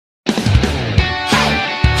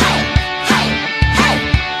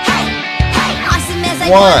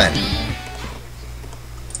101.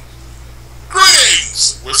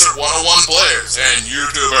 Greetings, Wizard 101 players and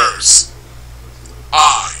YouTubers.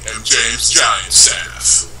 I am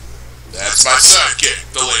GiantStaff. That's my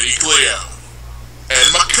sidekick, the Lady Cleo.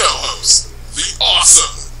 And my co-host, the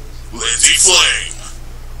awesome Lindsey Flame.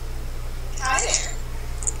 Hi there.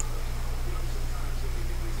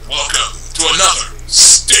 Welcome to another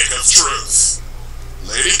Stick of Truth.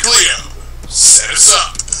 Lady Cleo, set us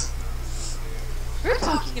up. We're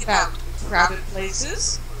talking about crowded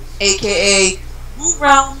places, aka Woo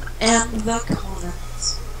Realm and the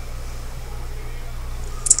Commons.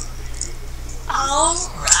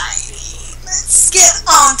 Alrighty, let's get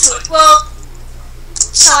on to it. Well,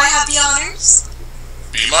 shall I have the honors?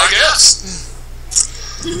 Be my guest.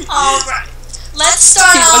 Alright, let's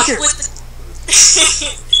start off with the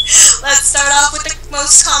let's start off with the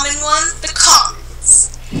most common one, the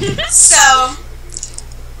Commons. So,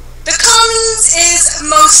 the Commons is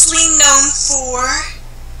mostly known for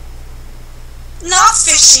not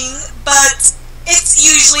fishing, but it's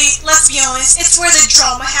usually, let's be honest, it's where the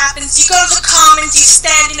drama happens. You go to the Commons, you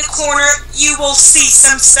stand in a corner, you will see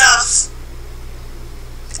some stuff.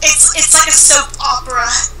 It's like a soap opera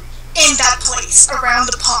in that place around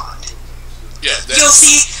the pond. Yeah, You'll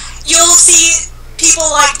see people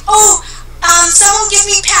like, someone give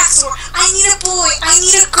me packs, or I need a boy, I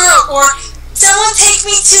need a girl, or someone take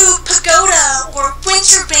me to Pagoda or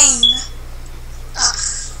Winterbane.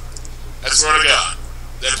 I swear to God,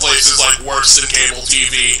 that place is like worse than cable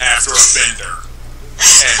TV after a bender.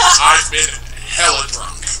 And I've been hella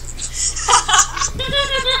drunk.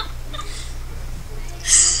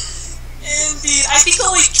 Indeed. I think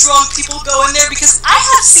only drunk people go in there because I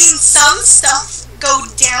have seen some stuff go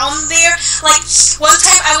down there. Like, one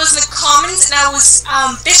time I was in the Commons and I was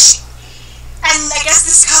fishing. And I guess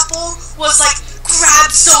this couple was like,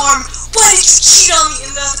 grabbed his arm. Why did you cheat on me?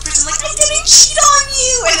 And the other person like, I didn't cheat on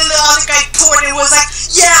you. And then the other guy poured and was like,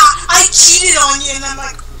 yeah, I cheated on you. And I'm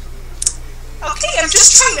like, okay, I'm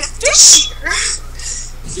just trying to fish here.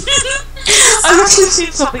 I've actually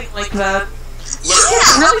seen something like that. Literally.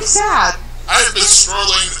 It's really sad. I have been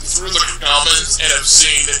strolling through the Commons and have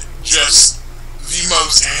seen just the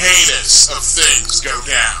most heinous of things go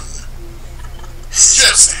down.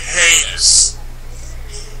 Just heinous.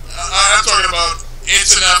 I'm talking about,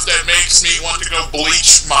 it's enough that makes me want to go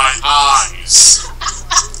bleach my eyes.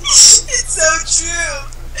 It's so true.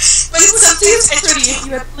 But it's It's something pretty if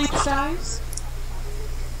you had bleached eyes.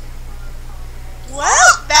 Well,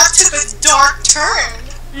 that took a dark turn.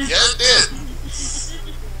 Yeah, it did.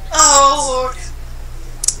 Oh, Lord.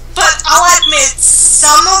 But I'll admit,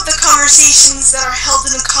 some of the conversations that are held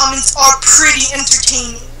in the Commons are pretty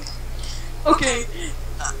entertaining. Okay,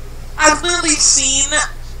 I've literally seen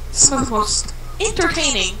some of the most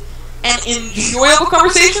entertaining and enjoyable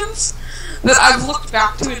conversations that I've looked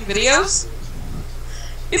back to in videos.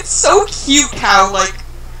 It's so cute how, like,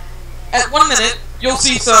 at 1 minute, you'll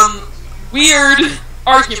see some weird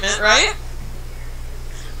argument, right?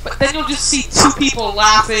 But then you'll just see two people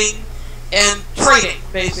laughing and trading,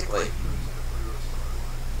 basically.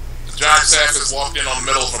 The GiantStaff has walked in on the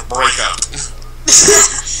middle of a breakup.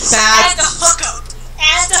 Sad. And the hookup.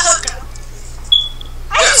 And the hookup.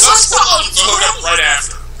 I Yeah, just watched the the hookup right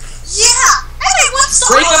after. Yeah, and I watched the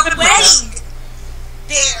Break up whole and wedding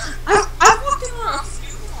there. I've walked in on a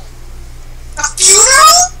funeral. A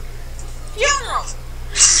funeral? Funeral.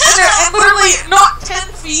 And literally not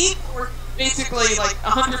 10 feet, or basically like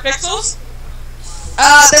 100 pixels.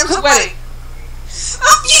 There was a wedding.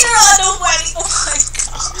 A funeral and a wedding. Oh my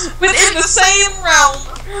god. But in the same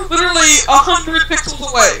realm, literally 100 pixels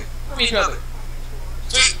away from each other.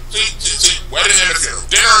 See, wedding and a funeral,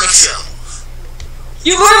 dinner and a show.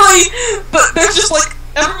 You literally, but there's just like,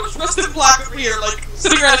 everyone's dressed in black over here, like,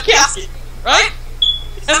 sitting around a casket, right?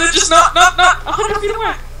 And they're just not 100 feet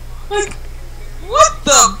away. Like, what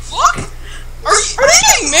the fuck? Are they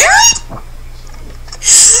getting married?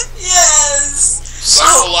 Yes.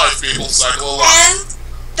 Cycle of life, people, cycle of life. And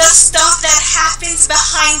the stuff that happens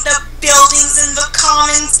behind the buildings in the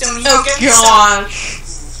Commons. Don't even Oh get me gosh.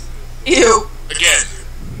 Ew. Again,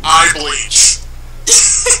 I bleach.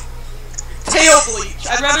 Tail bleach.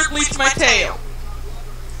 I'd rather bleach my tail.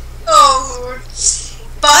 Oh, Lord.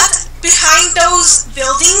 But behind those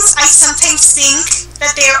buildings, I sometimes think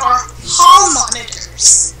that there are hall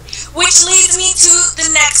monitors. Which leads me to the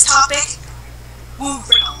next topic, Woo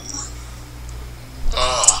Realm.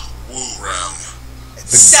 Woo Realm.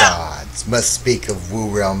 The gods must speak of Woo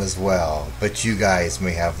Realm as well, but you guys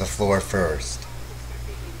may have the floor first.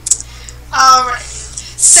 Alright.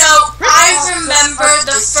 So, I remember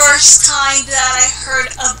the first time that I heard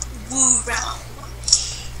of Woo Realm.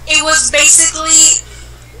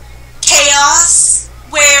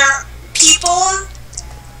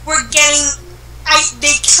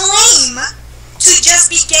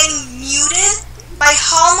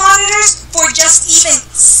 just even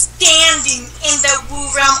standing in the Wu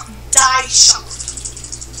Realm dye shop.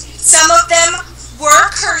 Some of them were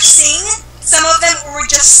cursing, some of them were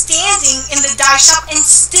just standing in the dye shop and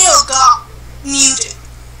still got muted.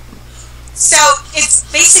 So it's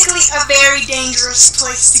basically a very dangerous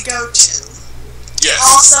place to go to. Yes.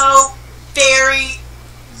 Also, very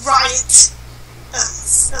riot.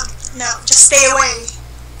 No, just stay away.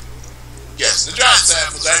 Yes, the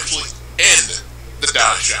GiantStaff was actually in the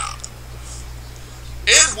dye shop.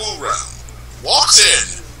 In Wu Realm, walks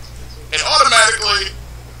in, and automatically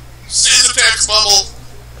sees the text bubble,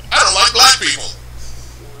 I don't like black people.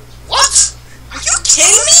 What? Are you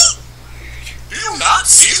kidding me? Do you not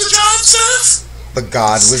see the GiantStaff? But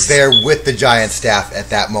God was there with the GiantStaff at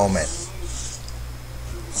that moment.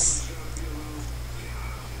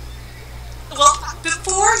 Well,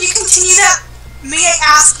 before you continue that, may I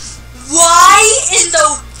ask, why in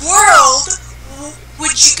the world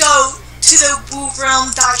would you go to the Wu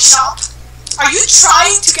Realm dye shop? Are you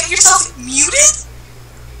trying to get yourself muted?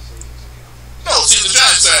 No, see, the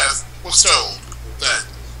GiantStaff was told that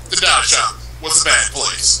the dye shop was a bad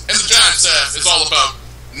place. And the GiantStaff is all about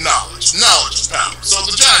knowledge. Knowledge is power. So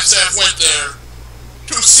the GiantStaff went there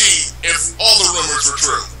to see if all the rumors were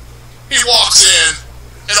true. He walks in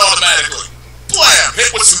and automatically, blam,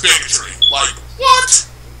 hit with some bigotry. Like, what?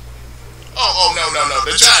 Oh, no.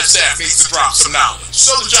 The GiantStaff needs to drop some knowledge.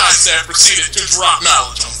 So the GiantStaff proceeded to drop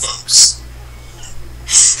knowledge on folks.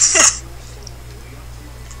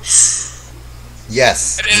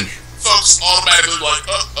 Yes. And then folks automatically like,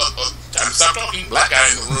 time to stop talking. Black guy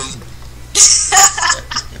in the room.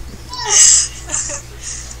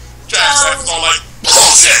 GiantStaff was all like,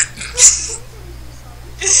 bullshit!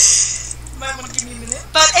 Might want to give me a minute.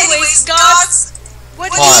 But anyways, gods,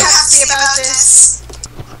 what do you have to say about this?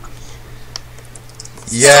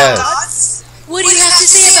 Yes. Gods? What do you have to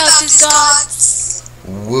say about this, gods?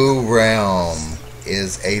 Wu Realm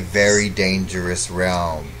is a very dangerous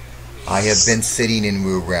realm. I have been sitting in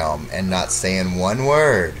Wu Realm and not saying one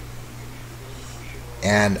word.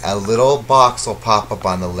 And a little box will pop up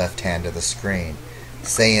on the left hand of the screen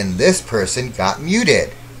saying this person got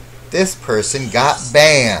muted. This person got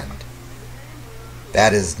banned.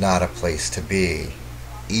 That is not a place to be.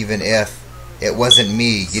 Even if it wasn't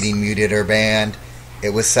me getting muted or banned, it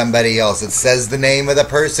was somebody else. It says the name of the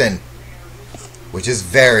person, which is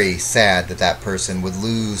very sad that that person would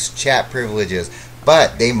lose chat privileges,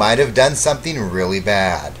 but they might have done something really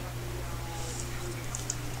bad.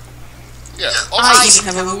 Yeah, I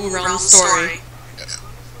even have a Wu Realm story.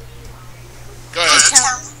 Go ahead.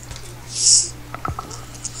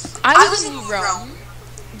 I was in Wu Realm,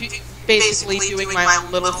 basically doing my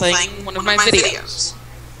own little thing, one of my videos.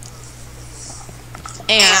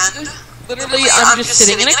 And literally, I'm just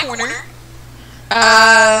sitting in a corner.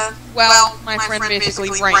 Well, my friend basically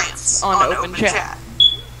rants on open chat.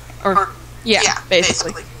 Or, yeah,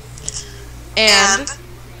 basically. And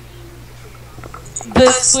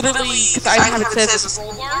this literally, because I have it says as a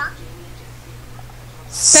scroll bar,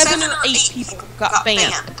 7 or 8 people got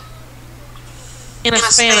banned in a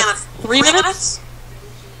span of 3 minutes.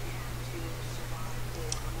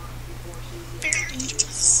 Very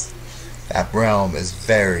dangerous. That realm is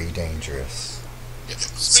very dangerous. Yeah,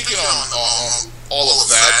 speaking on all of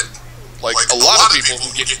that, like a lot of people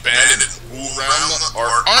who get banned in Wu Realm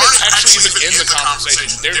aren't actually even in the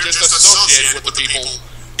conversation. They're just associated with the people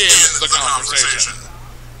in the conversation.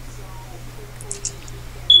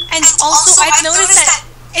 And also, I've noticed that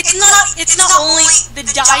it's not only the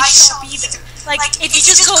dye shop either. Like, if you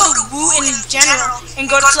just go to Wu in general and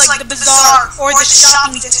go to like the bazaar or the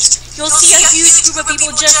shopping district, you'll see a huge group of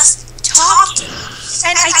people just talking.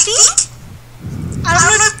 And I don't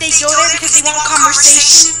know if they go there because they want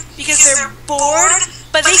conversation, because they're bored,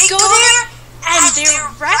 but they go there and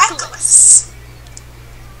they're reckless.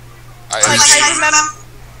 I remember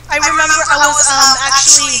I was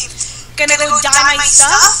actually gonna go dye my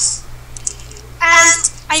stuff,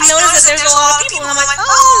 and I noticed that there's a lot of people, and I'm like,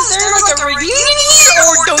 oh, is there like a reunion here?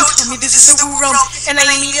 Or don't tell me this is the Wu Realm. And I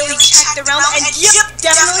immediately checked the realm, and yep,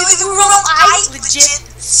 definitely the Wu Realm. I legit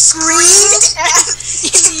screamed and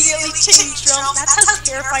immediately changed realms. That's how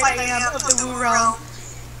terrified I am of the Wu Realm.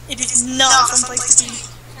 It is not some place to be.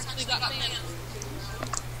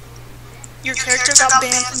 Your character got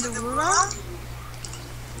banned from the Wu Realm?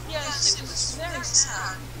 Yes, it was very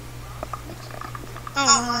sad.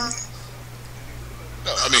 Oh. No,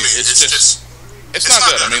 I mean, it's not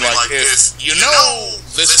good. I mean, like, if you know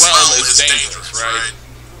this realm is dangerous, right?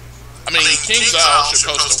 I mean, King Zal should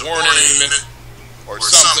post a warning or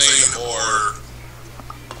something, or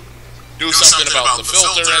do something about the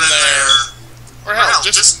filter in there, or hell,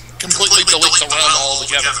 just completely delete the realm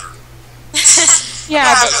altogether.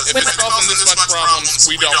 Yeah, Because if it's causing this much problems,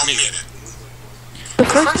 we don't need it. the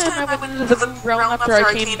first time I went into the Blue Realm after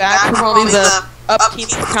I came back for probably the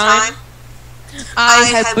upteenth time, I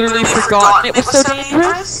had literally forgotten it was so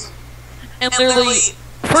dangerous. And literally,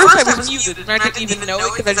 first I was muted and I didn't even know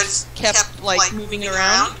it because I just kept like moving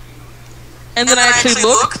around. And then I actually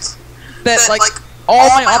looked that like all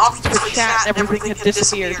my options for chat and everything had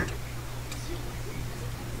disappeared.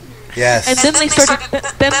 Yes. And then they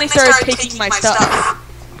started taking my stuff.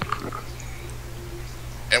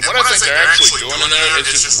 And what I think they're actually doing in there is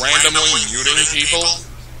just randomly muting people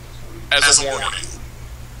as a warning.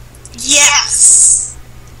 Yes.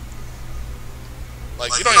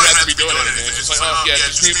 Like, you don't even have to be doing anything. It's just like, oh yeah,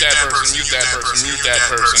 just mute that person, mute that person, mute that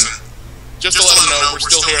person. Just to let them know we're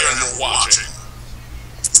still here and we're watching.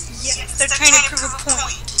 Yes, they're trying to prove a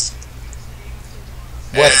point.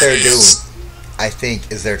 What they're doing, I think,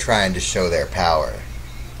 is they're trying to show their power.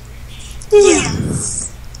 Yes.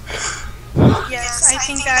 Yes, I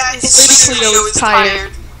think that is Lady was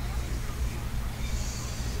tired.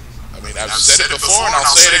 I mean, I've said it before and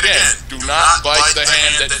I'll say it again. Do not bite the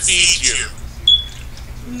hand that feeds you.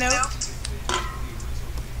 Nope.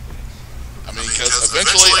 I mean, because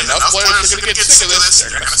eventually enough players are going to get sick of this, they're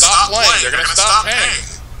going to stop playing, they're going to stop paying.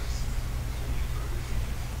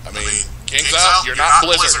 I mean, King's Out, you're not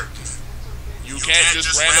Blizzard. You can't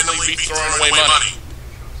just randomly be throwing away money.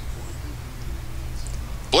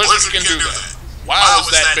 Blizzard can do that. WoW is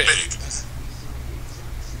that big.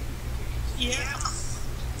 Yeah.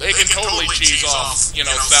 They can totally cheese off, you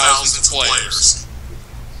know, thousands of players.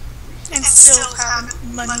 And still have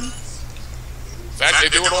money. In fact, they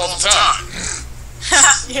do it all the time.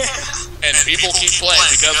 Yeah. And people keep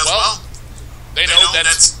playing because, well, they know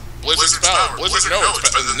that's Blizzard's power. Blizzard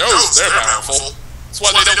knows they're powerful. That's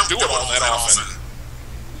why they don't do it all that often.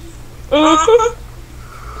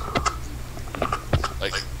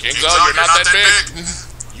 Like, King's Out, you're not that big.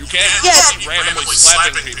 You can't keep randomly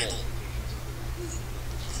slapping people.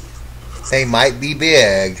 They might be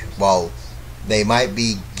big. Well, they might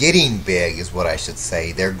be getting big, is what I should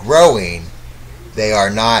say. They're growing. They are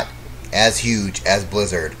not as huge as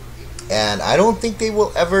Blizzard. And I don't think they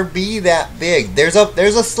will ever be that big. There's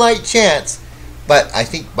a slight chance, but I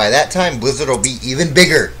think by that time Blizzard will be even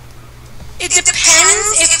bigger. It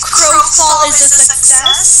depends if Crowfall is a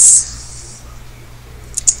success.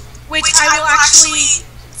 Which I will actually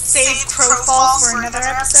save Crowfall for another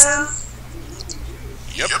episode.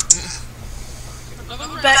 Yep.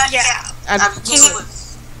 But yeah.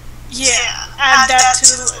 Yeah, add that to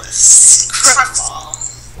the list. Crowfall.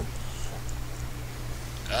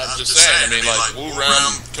 I'm just saying, I mean, like, Wu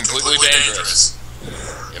Realm, completely dangerous.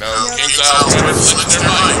 You know, King's Isle, flinching their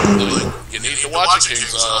mind. Like, you need to watch a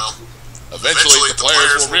King's Isle. Eventually, the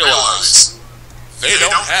players will realize they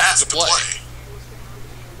don't have to play.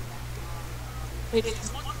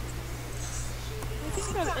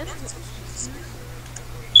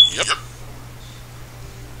 Yep.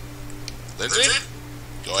 Lindsey,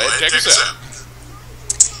 go ahead and take us out.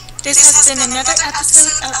 This has been another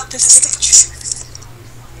episode of The Stick of Truth.